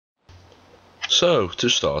So, to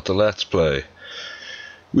start the Let's Play,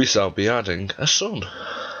 we shall be adding a sun.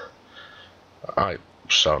 I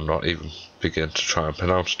shall not even begin to try and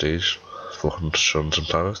pronounce these fucking suns and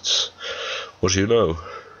planets. What do you know?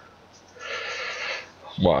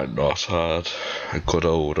 Why not add a good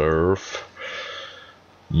old Earth,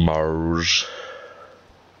 Mars,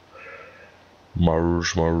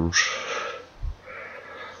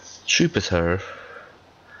 Jupiter,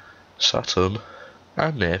 Saturn,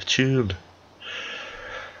 and Neptune.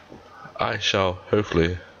 I shall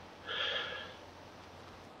hopefully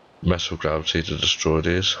mess with gravity to destroy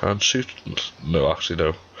these and shoot. No, actually,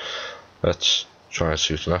 no. Let's try and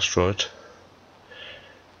shoot an asteroid.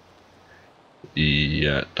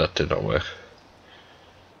 Yeah, that did not work.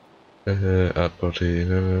 Add body.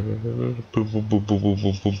 Boom, boom, boom, boom, boom,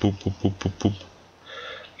 boom, boom, boom, boom, boom, boom, boom.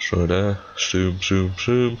 Destroy there.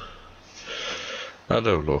 Zoom. And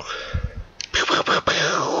oh look.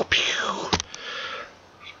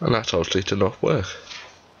 And that obviously did not work.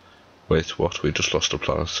 Wait, what? We just lost a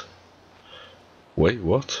planet. Wait,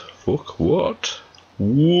 what? Fuck, what?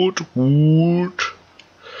 What?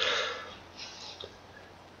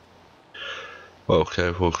 Okay,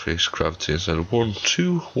 we'll increase gravity instead of 1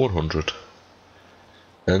 to 100.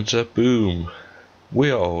 Enter boom. We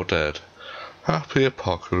are all dead. Happy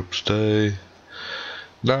Apocalypse Day.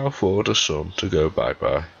 Now for the sun to go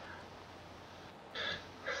bye-bye.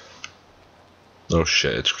 Oh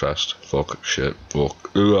shit, it's crashed. Fuck, shit,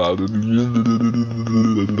 fuck.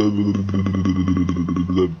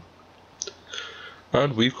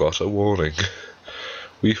 And we've got a warning.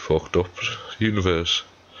 We fucked up, universe.